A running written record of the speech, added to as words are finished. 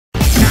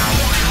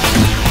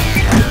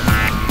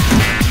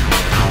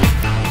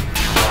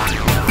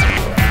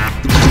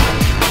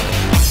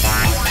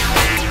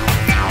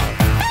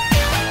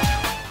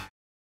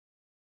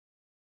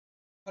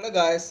Hello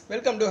guys,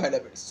 welcome to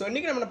Hylobits. So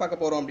இன்னைக்கு நம்ம என்ன பார்க்க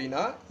போறோம்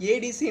அப்படின்னா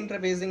ADC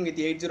interfacing with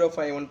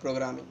 8051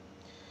 programming.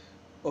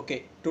 Okay,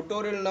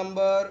 tutorial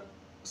number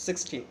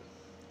 16.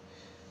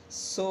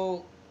 So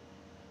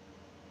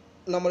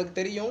நம்மளுக்கு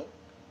தெரியும்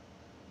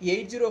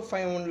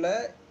 8051ல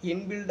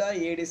இன்பில்டா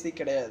ADC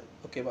கிடையாது,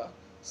 ஓகேவா?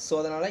 ஸோ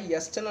அதனால்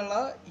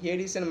எக்ஸ்டர்னலாக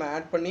ADC நம்ம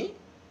ஆட் பண்ணி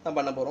தான்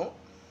பண்ண போகிறோம்.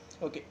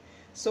 ஓகே,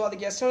 ஸோ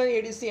அதுக்கு எக்ஸ்டர்னல்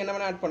ADC என்ன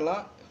வேணால் ஆட்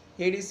பண்ணலாம்.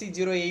 ADC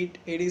 08,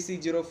 ADC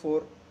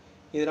 04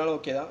 இதனாலும்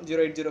ஓகே தான்.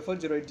 0804,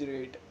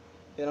 0808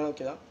 இதனாலும்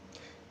ஓகே தான்.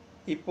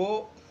 இப்போது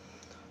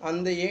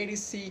அந்த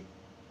ஏடிசி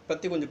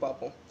பற்றி கொஞ்சம்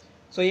பார்ப்போம்.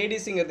 ஸோ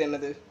ஏடிசிங்கிறது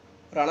என்னது?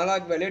 ஒரு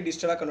அனலாக் வேல்யூ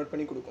டிஜிட்டலாக கன்வெர்ட்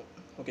பண்ணி கொடுக்கும்,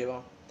 ஓகேவா?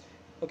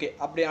 ஓகே,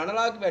 அப்படி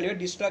அனலாக் வேல்யூ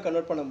டிஜிட்டலாக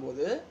கன்வெர்ட்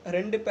பண்ணும்போது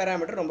ரெண்டு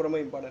பேராமீட்டர் ரொம்ப ரொம்ப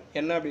இம்பார்ட்டன்ட்.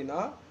 என்ன அப்படின்னா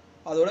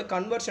அதோட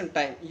கன்வர்ஷன்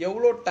டைம்,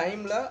 எவ்வளோ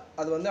டைமில்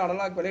அது வந்து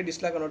அனலாக் வேல்யூ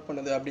டிஜிட்டலாக கன்வெர்ட்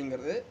பண்ணுது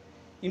அப்படிங்கிறது.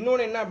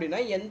 இன்னொன்று என்ன அப்படின்னா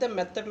எந்த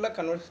மெத்தடில்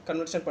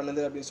கன்வர்ஷன்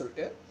பண்ணுது அப்படின்னு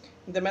சொல்லிட்டு.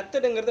 இந்த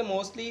மெத்தடுங்கிறது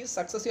மோஸ்ட்லி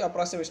சக்ஸஸிவ்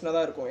அப்ராக்சிமேஷனாக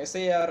தான் இருக்கும்.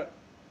 எஸ்ஐஆர்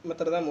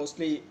மெத்தட் தான்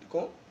மோஸ்ட்லி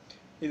இருக்கும்.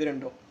 இது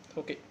ரெண்டும்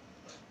ஓகே.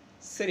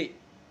 சரி,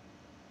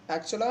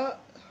 ஆக்சுவலாக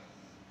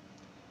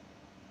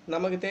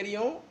நமக்கு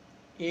தெரியும்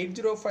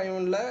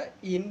 8051ல்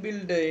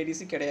இன்பில்டு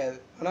ஏடிசி கிடையாது.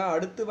 ஆனால்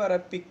அடுத்து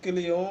வர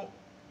பிக்குலேயும்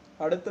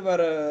அடுத்து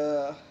வர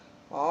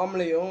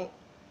ஆம்லேயும்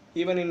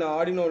ஈவன் இன்னும்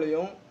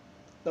ஆர்டினோலையும்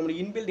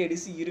நம்மளுக்கு இன்பில்ட்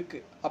ஏடிசி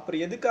இருக்குது.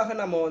 அப்புறம் எதுக்காக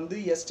நம்ம வந்து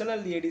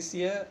எக்ஸ்டர்னல்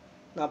ஏடிசியை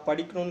நான்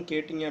படிக்கணும்னு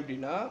கேட்டிங்க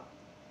அப்படின்னா,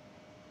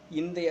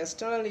 இந்த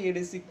எக்ஸ்டர்னல்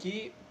ஏடிசிக்கு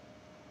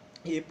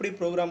எப்படி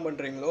ப்ரோக்ராம்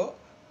பண்ணுறீங்களோ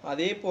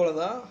அதே போல்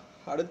தான்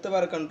அடுத்து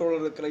வர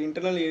கண்ட்ரோலர் இருக்கிற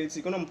இன்டர்னல்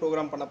ஏடிசிக்கும் நம்ம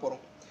ப்ரோக்ராம் பண்ண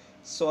போகிறோம்.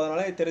 ஸோ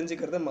அதனால் இது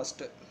தெரிஞ்சுக்கிறது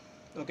மஸ்ட்டு,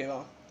 ஓகேவா?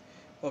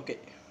 ஓகே,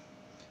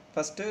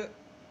 ஃபஸ்ட்டு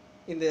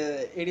இந்த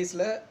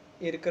ஏடிஸில்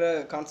இருக்கிற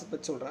கான்செப்ட்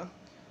வச்சு சொல்கிறேன்.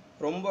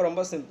 ரொம்ப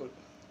ரொம்ப சிம்பிள்.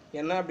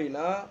 என்ன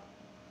அப்படின்னா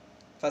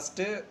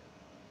ஃபஸ்ட்டு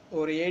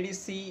ஒரு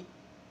ஏடிசி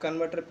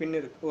கன்வெர்ட்டர் பின்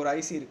இருக்குது, ஒரு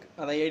ஐசி இருக்குது,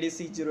 அதான்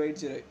ஏடிசி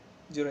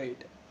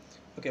 0808,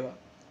 ஓகேவா?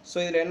 ஸோ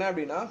இதில் என்ன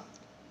அப்படின்னா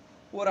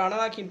ஒரு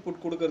அனலாக்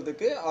இன்புட்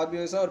கொடுக்கறதுக்கு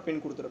ஆப்வியஸாக ஒரு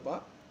பின்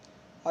கொடுத்துருப்பான்.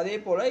 அதே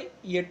போல்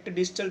 8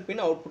 டிஜிட்டல்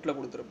பின் அவுட்புட்டில்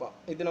கொடுத்துருப்பான்.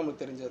 இது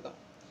நமக்கு தெரிஞ்சது தான்.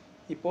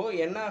 இப்போது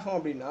என்ன ஆகும்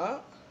அப்படின்னா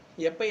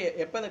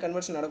எப்போ இந்த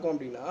கன்வர்ஷன் நடக்கும்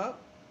அப்படின்னா,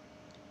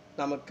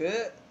 நமக்கு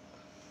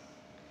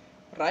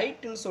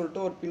ரைட்டுன்னு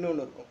சொல்லிட்டு ஒரு பின்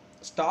ஒன்று இருக்கும்,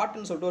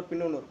 ஸ்டார்ட்னு சொல்லிட்டு ஒரு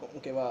பின் ஒன்று இருக்கும்,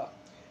 ஓகேவா?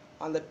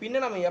 அந்த பின்னை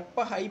நம்ம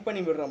எப்போ ஹை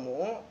பண்ணி விடுறோமோ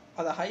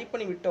அதை ஹை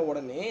பண்ணி விட்ட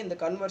உடனே இந்த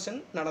கன்வர்ஷன்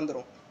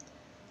நடந்துடும்.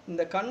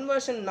 இந்த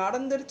கன்வர்ஷன்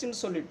நடந்துருச்சுன்னு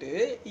சொல்லிட்டு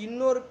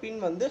இன்னொரு பின்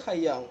வந்து ஹை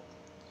ஆகும்,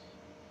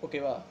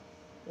 ஓகேவா?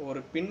 ஒரு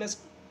பின்னை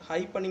ஹை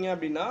பண்ணிங்க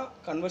அப்படின்னா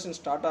கன்வர்ஷன்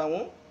ஸ்டார்ட்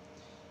ஆகும்.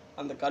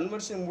 அந்த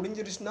கன்வர்ஷன்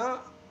முடிஞ்சிருச்சுன்னா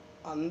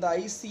அந்த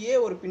ஐசியே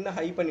ஒரு பின்னை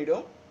ஹை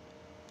பண்ணிவிடும்,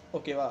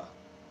 ஓகேவா?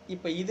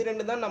 இப்போ இது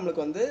ரெண்டு தான்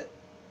நம்மளுக்கு வந்து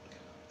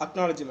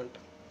அக்னாலஜ்மெண்ட்.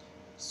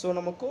 ஸோ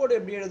நம்ம கோடு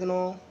எப்படி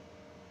எழுதணும்?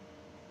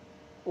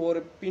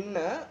 ஒரு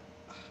பின்னை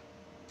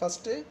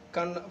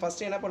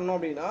ஃபஸ்ட்டு என்ன பண்ணணும்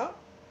அப்படின்னா,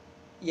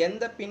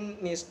 எந்த பின்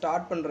நீ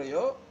ஸ்டார்ட்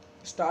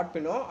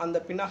பின்னோ அந்த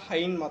பின்னை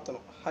ஹைன்னு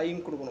மாற்றணும்,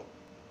 ஹைன்னு கொடுக்கணும்.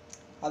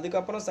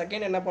 அதுக்கப்புறம்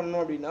செகண்ட் என்ன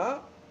பண்ணணும் அப்படின்னா,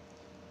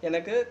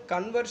 எனக்கு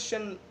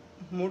கன்வர்ஷன்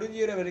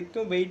முடிஞ்சிற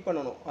வரைக்கும் வெயிட்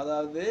பண்ணணும்.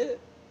 அதாவது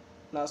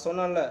நான்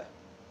சொன்னேன்ல,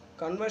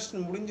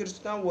 கன்வர்ஷன்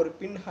முடிஞ்சிருச்சுன்னா ஒரு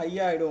பின் ஹை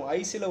ஆகிடும்,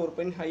 ஐசியில் ஒரு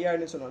பின் ஹை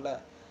ஆகிடும்னு சொன்னேன்ல,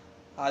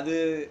 அது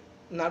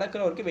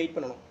நடக்கிற வரைக்கும் வெயிட்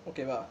பண்ணணும்,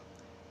 ஓகேவா?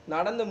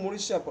 நடந்து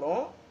முடிச்ச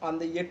அப்புறம்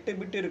அந்த 8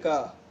 பிட் இருக்கா,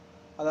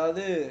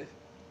 அதாவது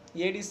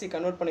ஏடிசி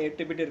கன்வெர்ட் பண்ண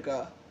 8 பிட் இருக்கா,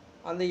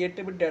 அந்த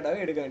 8 பிட் டேட்டாவை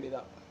எடுக்க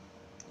வேண்டியதான்.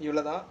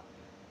 இவ்வளோ தான்.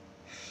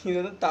 இது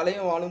வந்து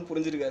தலையும் வாழும்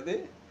புரிஞ்சிருக்காது.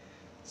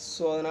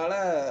 ஸோ அதனால்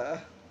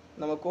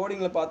நம்ம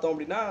கோடிங்கில் பார்த்தோம்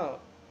அப்படின்னா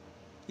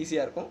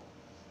ஈஸியாக இருக்கும்.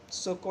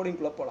 ஸோ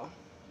கோடிங்குள்ளே போகலாம்.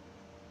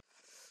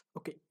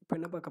 ஓகே, இப்போ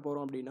என்ன பார்க்க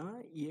போகிறோம் அப்படின்னா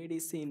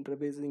ADC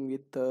interfacing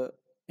with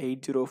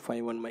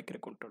 8051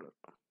 micro controller.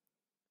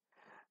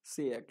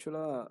 சரி,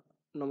 ஆக்சுவலாக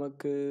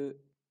நமக்கு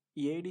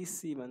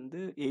ஏடிசி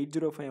வந்து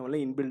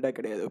 8051ல் இன்பில்டாக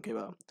கிடையாது,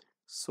 ஓகேவா?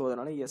 ஸோ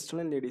அதனால்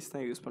எக்ஸ்டர்னல் ஏடிசி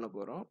தான் யூஸ் பண்ண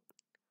போகிறோம்.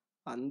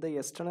 அந்த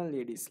எக்ஸ்டர்னல்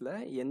ஏடிஸில்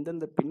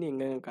எந்தெந்த பின்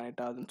எங்கே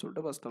கனெக்ட் ஆகுதுன்னு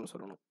சொல்லிட்டு ஃபஸ்ட் நம்ம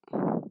சொல்லணும்.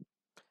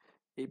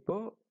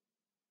 இப்போது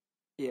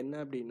என்ன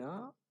அப்படின்னா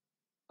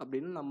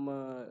நம்ம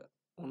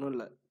ஒன்றும்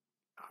இல்லை,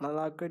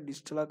 அனலாக்கை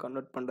டிஜிட்டலாக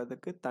கன்வெர்ட்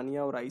பண்ணுறதுக்கு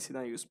தனியாக ஒரு ஐசி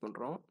தான் யூஸ்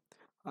பண்ணுறோம்.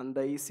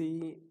 அந்த ஐசி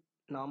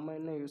நம்ம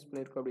என்ன யூஸ்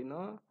பண்ணியிருக்கோம்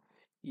அப்படின்னா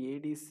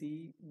ஏடிசி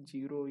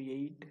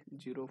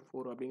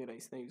 0804 அப்படிங்கிற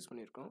ஐசி தான் யூஸ்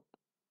பண்ணியிருக்கோம்.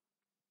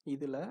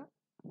 இதில்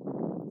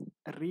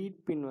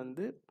ரீட் பின்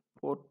வந்து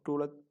போர்ட்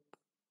 2ல்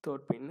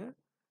 3rd பின்னு,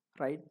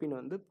 ரைட் பின்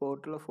வந்து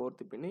போர்ட்டில் 4th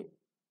பின்னு,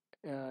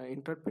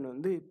 இன்டர் பின்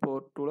வந்து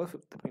போர்ட் 2ல்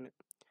 5th பின்னு.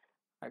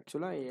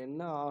 ஆக்சுவலாக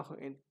என்ன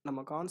ஆகும், நம்ம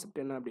கான்செப்ட்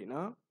என்ன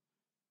அப்படின்னா,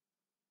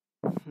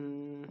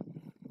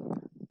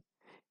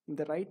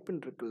 இந்த ரைட்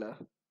பின் இருக்குல்ல,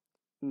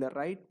 இந்த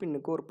ரைட்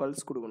பின்னுக்கு ஒரு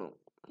பல்ஸ் கொடுக்கணும்,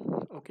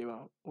 ஓகேவா?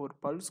 ஒரு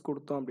பல்ஸ்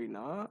கொடுத்தோம்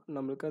அப்படின்னா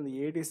நம்மளுக்கு அந்த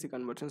ஏடிசி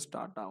கன்வர்ஷன்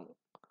ஸ்டார்ட் ஆகும்.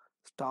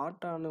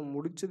 ஸ்டார்ட் ஆன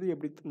முடிஞ்சிருச்சு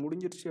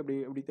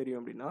எப்படி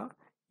தெரியும் அப்படின்னா,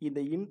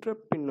 இந்த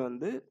இன்டரப்ட் பின்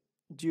வந்து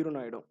 0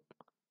 ஆகிடும்.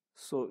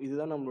 ஸோ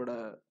இதுதான் நம்மளோட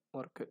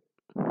ஒர்க்கு.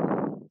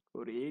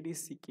 ஒரு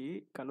ஏடிசிக்கு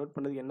கன்வெர்ட்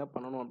பண்ணுறதுக்கு என்ன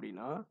பண்ணணும்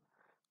அப்படின்னா,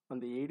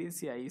 அந்த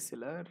ஏடிசி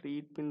ஐஸில்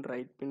ரீட் பின்,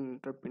 ரைட் பின்,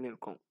 இன்டரப்ட் பின்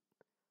இருக்கும்.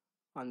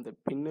 அந்த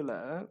பின்னில்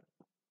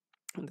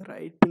இந்த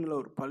ரைட் பின்னில்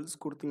ஒரு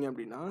பல்ஸ் கொடுத்தீங்க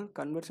அப்படின்னா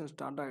கன்வர்ஷன்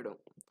ஸ்டார்ட் ஆகிடும்.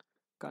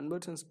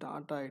 கன்வர்ஷன்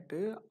ஸ்டார்ட் ஆகிட்டு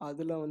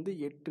அதில் வந்து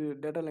 8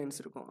 டேட்டா லைன்ஸ்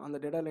இருக்கும். அந்த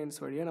டேட்டா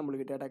லைன்ஸ் வழியாக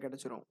நம்மளுக்கு டேட்டா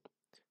கிடச்சிரும்.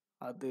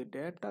 அது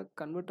டேட்டா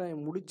கன்வெர்ட் ஆகி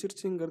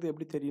முடிச்சிருச்சுங்கிறது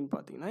எப்படி தெரியும்னு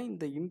பார்த்தீங்கன்னா,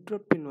 இந்த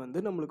இன்டரப்ட் பின்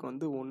வந்து நம்மளுக்கு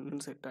வந்து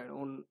 1 செட்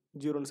ஆகிடும்,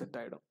 0 செட்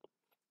ஆகிடும்.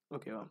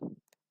 ஓகேவா?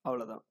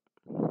 அவ்வளோதான்.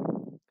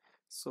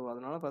 ஸோ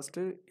அதனால்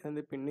ஃபஸ்ட்டு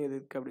எந்த பின்னு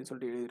எதுக்கு அப்படின்னு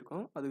சொல்லிட்டு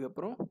எழுதியிருக்கோம்.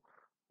 அதுக்கப்புறம்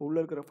உள்ளே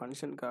இருக்கிற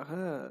ஃபங்க்ஷனுக்காக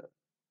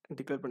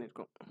டிக்ளேர்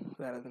பண்ணியிருக்கோம்.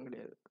 வேறு எதுவும்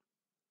கிடையாது.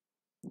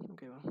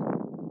 ஓகேவா?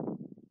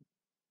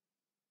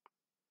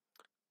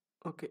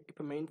 ஓகே,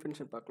 இப்போ மெயின்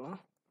ஃபங்க்ஷன் பார்க்கலாம்.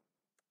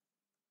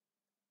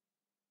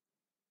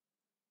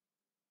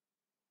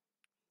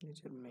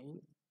 மெயின்.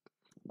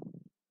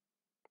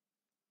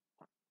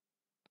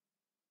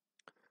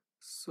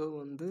 ஸோ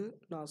வந்து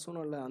நான்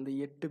சொன்னல அந்த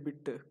 8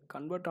 பிட்டு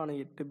கன்வெர்ட் ஆன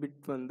 8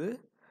 பிட் வந்து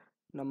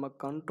நம்ம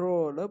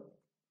கண்ட்ரோலோட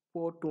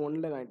போர்ட்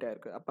 1ல் கனெக்ட்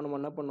ஆகிருக்கு. அப்போ நம்ம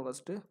என்ன பண்ணணும்,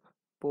 ஃபஸ்ட்டு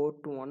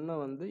போர்ட் 1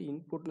 வந்து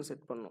இன்புட்னு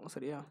செட் பண்ணணும்.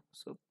 சரியா?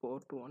 So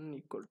board 1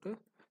 equal to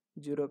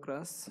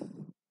 0x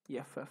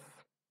FF.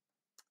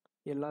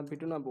 எல்லா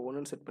பிட்டும் நான் இப்போ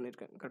 1ன்னு செட்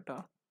பண்ணியிருக்கேன்.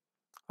 கரெக்டாக?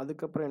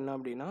 அதுக்கப்புறம் என்ன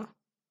அப்படின்னா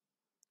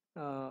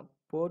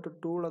போர்ட்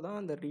 2ல் தான்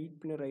அந்த ரீட்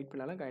பின் ரைட்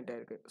பின்னெல்லாம் கனெக்ட்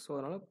ஆகிருக்கு. ஸோ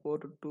அதனால்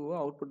போர்ட் 2வை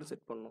அவுட்புட்டு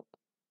செட் பண்ணணும்.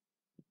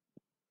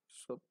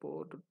 ஸோ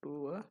போர்ட்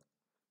 2வை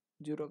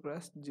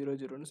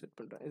 0x00ன்னு செட்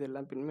பண்ணுறேன். இது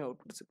எல்லா பின்னுமே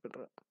அவுட்புட் செட்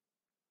பண்ணுறேன்.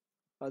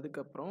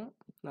 அதுக்கப்புறம்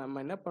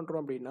நம்ம என்ன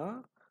பண்ணுறோம் அப்படின்னா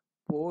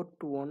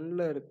போர்ட்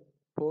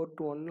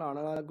 1ல்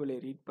அனலாக்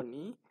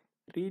வேல்யூ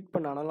ரீட்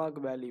பண்ண அனலாக்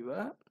வேல்யூவை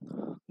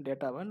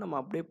டேட்டாவை நம்ம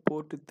அப்படியே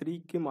போர்ட்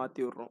 3க்கு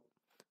மாற்றி விட்றோம்.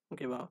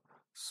 ஓகேவா?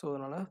 ஸோ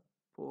அதனால்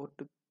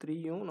போர்ட்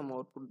 3யும் நம்ம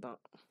அவுட்புட் தான்.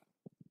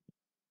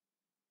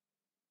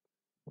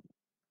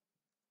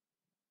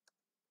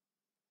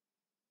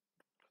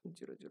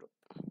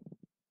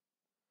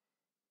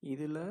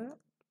 இதில்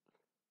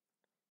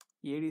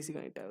ஏடிசி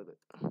கனெக்ட் ஆகுது.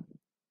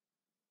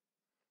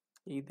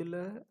 இதில்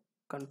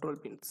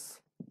கண்ட்ரோல் பின்ஸ்.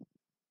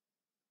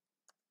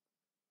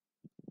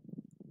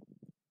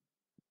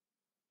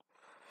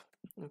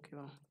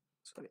 ஓகேவா?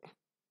 சாரி,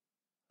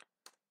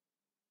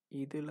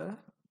 இதில்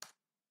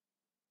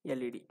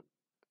எல்இடி.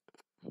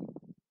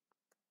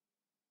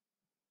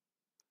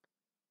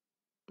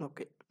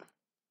 ஓகே,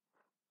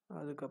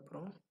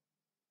 அதுக்கப்புறம்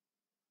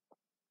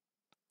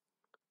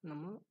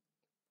நம்ம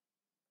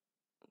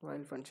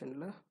while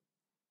ஃபங்க்ஷனில்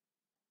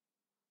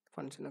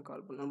ஃபங்க்ஷனை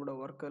கால் பண்ண நம்மளோட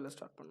ஒர்க்கில்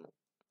ஸ்டார்ட் பண்ணணும்.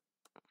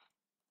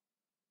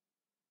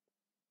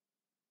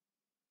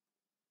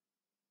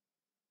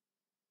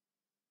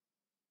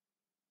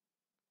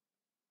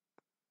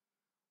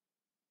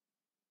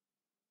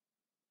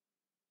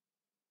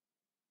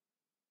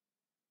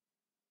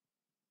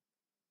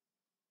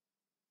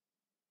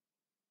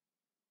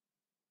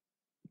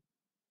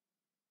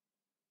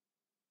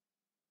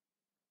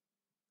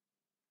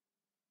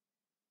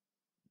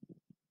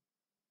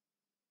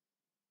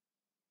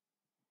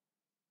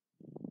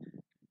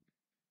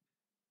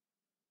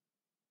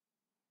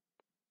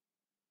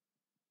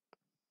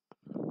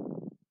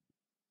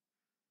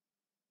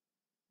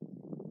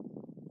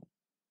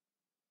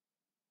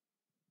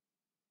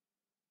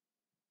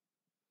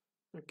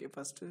 ஓகே,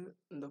 ஃபஸ்ட்டு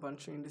இந்த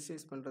ஃபங்க்ஷன்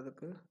இனிஷியலைஸ்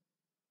பண்ணுறதுக்கு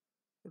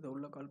இதை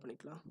உள்ளே கால்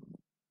பண்ணிக்கலாம்.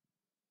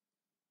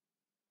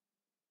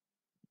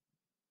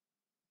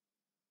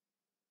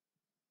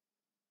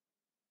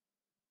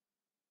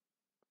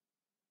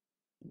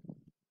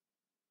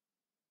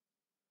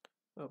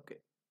 ஓகே,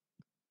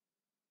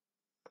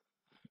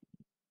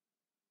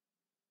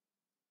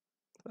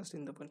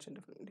 ஃபஸ்ட் இந்த ஃபங்க்ஷன்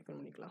டிஃபைன்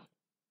பண்ணிக்கலாம்.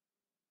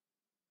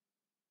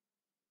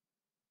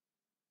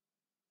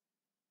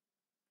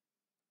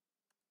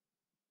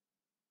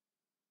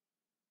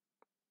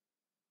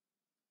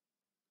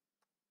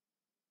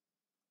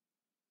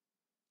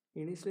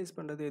 இனிஷியலைஸ்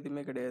பண்ணுறது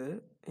எதுவுமே கிடையாது.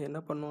 என்ன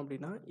பண்ணோம்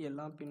அப்படின்னா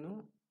எல்லா பின்னும்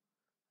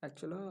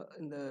ஆக்சுவலாக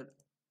இந்த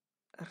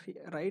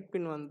ரைட்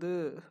பின் வந்து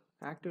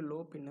ஆக்டிவ் லோ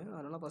பின்னு,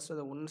 அதனால் ஃபஸ்ட்டு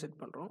அதை 1 செட்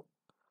பண்ணுறோம்.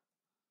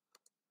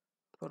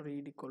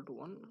 Read equal to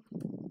 1.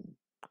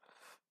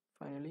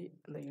 ஃபைனலி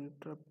இந்த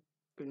interrupt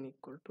bin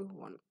equal to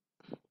 1.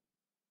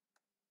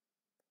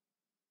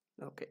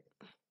 Okay,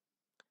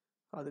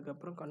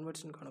 அதுக்கப்புறம்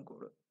கன்வர்ஷனுக்கான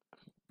கோடு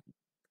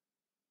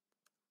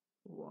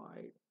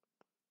void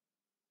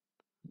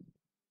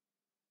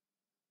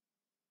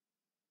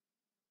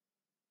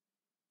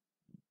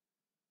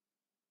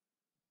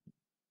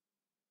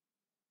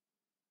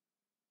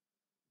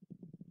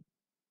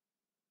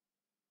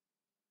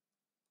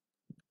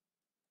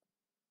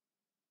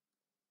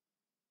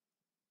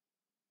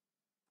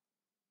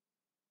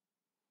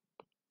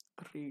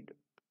read.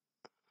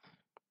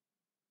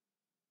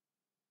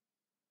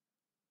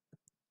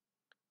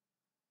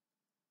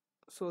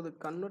 ஸோ அது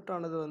கன்வெர்ட்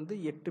ஆனது வந்து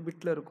 8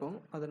 பிட்டில் இருக்கும்.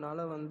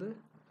 அதனால் வந்து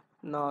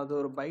நான் அது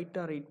ஒரு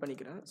பைட்டாக ரீட்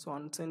பண்ணிக்கிறேன். So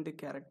unsent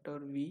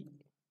character we.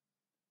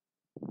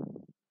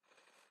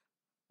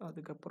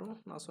 அதுக்கப்புறம்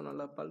நான்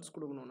சொன்னல பல்ஸ்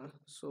கொடுக்கணுன்னு.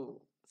 ஸோ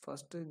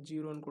ஃபஸ்ட்டு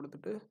 0ன்னு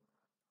கொடுத்துட்டு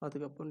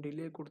அதுக்கப்புறம்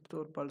டிலே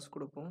கொடுத்துட்டு ஒரு பல்ஸ்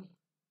கொடுப்போம்.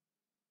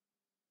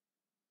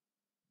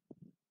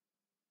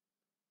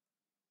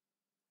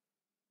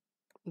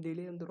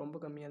 டிலே வந்து ரொம்ப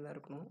கம்மியாக தான்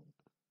இருக்கணும்.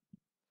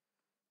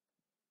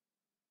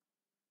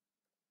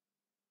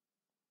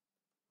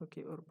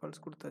 ஓகே, ஒரு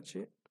பல்ஸ்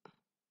கொடுத்தாச்சு.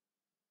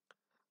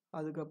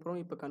 அதுக்கப்புறம்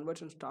இப்போ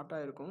கன்வர்ஷன் ஸ்டார்ட்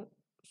ஆகிருக்கும்.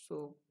 ஸோ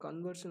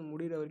கன்வர்ஷன்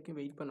முடிகிற வரைக்கும்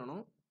வெயிட்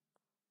பண்ணணும்.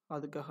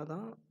 அதுக்காக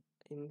தான்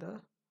இந்த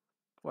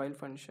while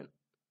ஃபங்க்ஷன்.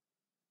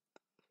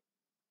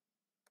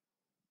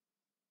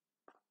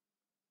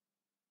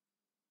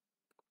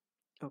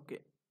 ஓகே,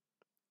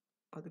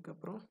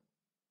 அதுக்கப்புறம்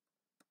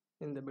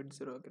இந்த பிட்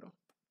 0 வைக்கிறோம்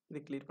இது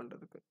கிளியர்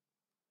பண்ணுறதுக்கு.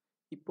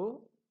 இப்போது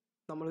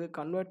நம்மளுக்கு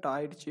கன்வெர்ட்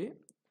ஆயிடுச்சு.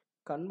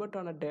 கன்வெர்ட்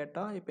ஆன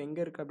டேட்டா இப்போ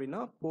எங்கே இருக்குது அப்படின்னா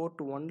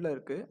போர்ட் 1ல்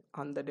இருக்குது.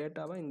 அந்த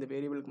டேட்டாவை இந்த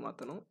வேரியபிளுக்கு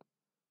மாற்றணும்.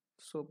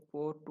 ஸோ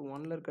போர்ட்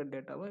 1ல் இருக்கிற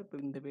டேட்டாவை இப்போ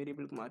இந்த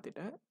வேரியபிளுக்கு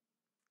மாற்றிட்டேன்.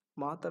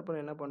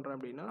 மாற்றப்பறம் என்ன பண்ணுறேன்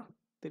அப்படின்னா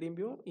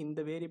திரும்பியும் இந்த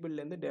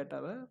வேரியபிள்லேருந்து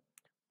டேட்டாவை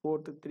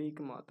board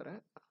 3க்கு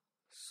மாற்றுறேன்.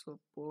 So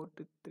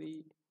board 3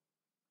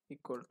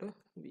 equal to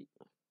we.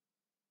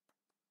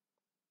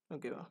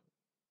 ஓகேவா,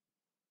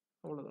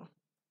 அவ்வளோதான்.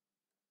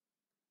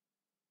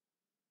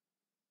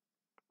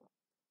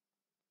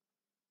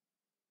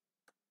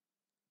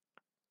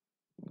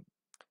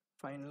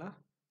 ஃபைனலாக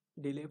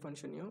டிலே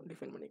ஃபங்க்ஷனையும்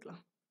டிஃபைன்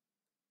பண்ணிக்கலாம்.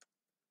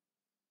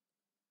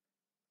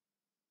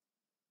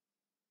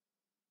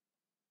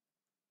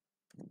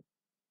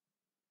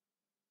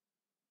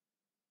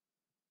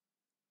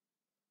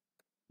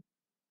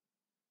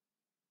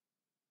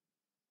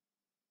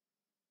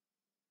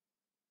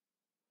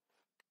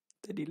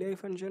 இந்த டிலே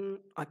ஃபங்க்ஷன்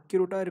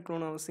அக்யூரேட்டாக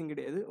இருக்கணும்னு அவசியம்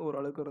கிடையாது,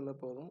 ஓரளவுக்கு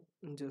இருந்தால் போதும்.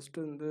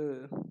 ஜஸ்ட்டு வந்து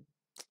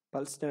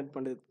பல்ஸ் ஜெனரேட்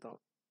பண்ணுறது தான்.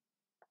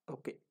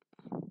 ஓகே,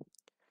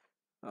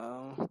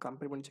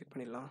 கம்பேர் பண்ணி செக்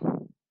பண்ணிடலாம்.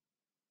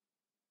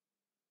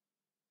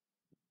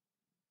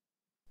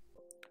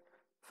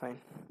 Fine.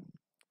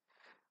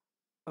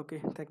 Okay,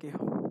 thank you.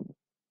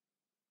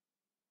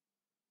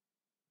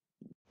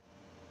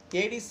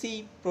 ADC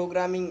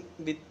programming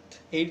with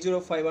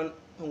 8051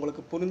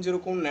 உங்களுக்கு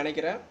புரிஞ்சிருக்கும்னு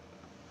நினைக்கிறேன்,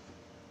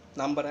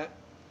 நம்புகிறேன்.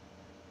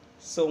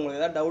 ஸோ உங்களுக்கு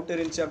ஏதாவது டவுட்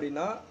இருந்துச்சு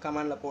அப்படின்னா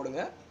கமெண்டில்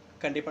போடுங்க,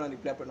 கண்டிப்பாக நான்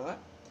ரிப்ளை பண்ணுவேன்.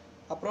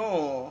 அப்புறம்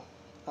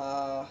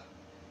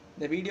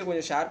இந்த வீடியோ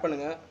கொஞ்சம் ஷேர்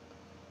பண்ணுங்கள்,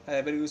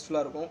 வெரி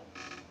யூஸ்ஃபுல்லாக இருக்கும்.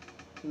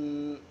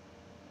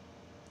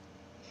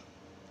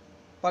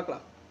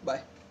 பார்க்கலாம்.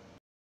 பாய்.